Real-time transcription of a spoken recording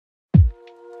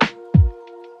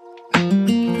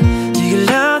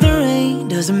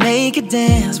does it make you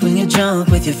dance when you're drunk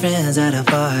with your friends at a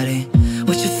party?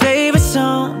 What's your favorite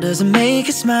song? Does it make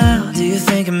you smile? Do you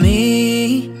think of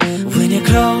me? When you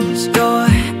close your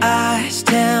eyes,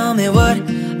 tell me what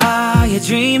are you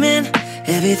dreaming?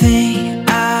 Everything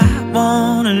I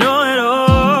wanna know it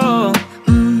all.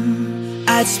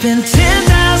 I'd spend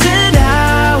 10,000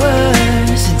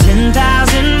 hours and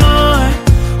 10,000 more.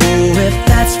 Oh, if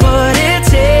that's what it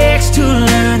takes to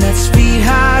learn that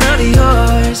sweetheart of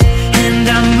yours. And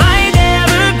I might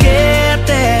never get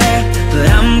there, but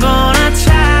I'm gonna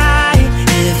try.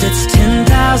 If it's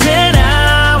 10,000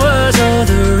 hours or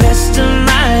the rest of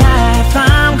my life,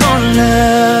 I'm gonna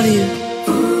love you.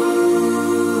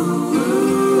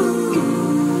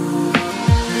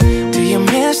 Do you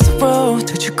miss the road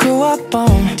that you grew up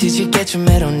on? Did you get your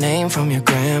middle name from your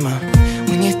grandma?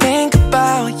 When you think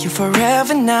about you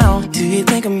forever now, do you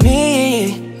think of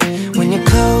me? When you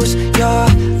close your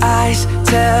eyes,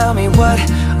 tell me what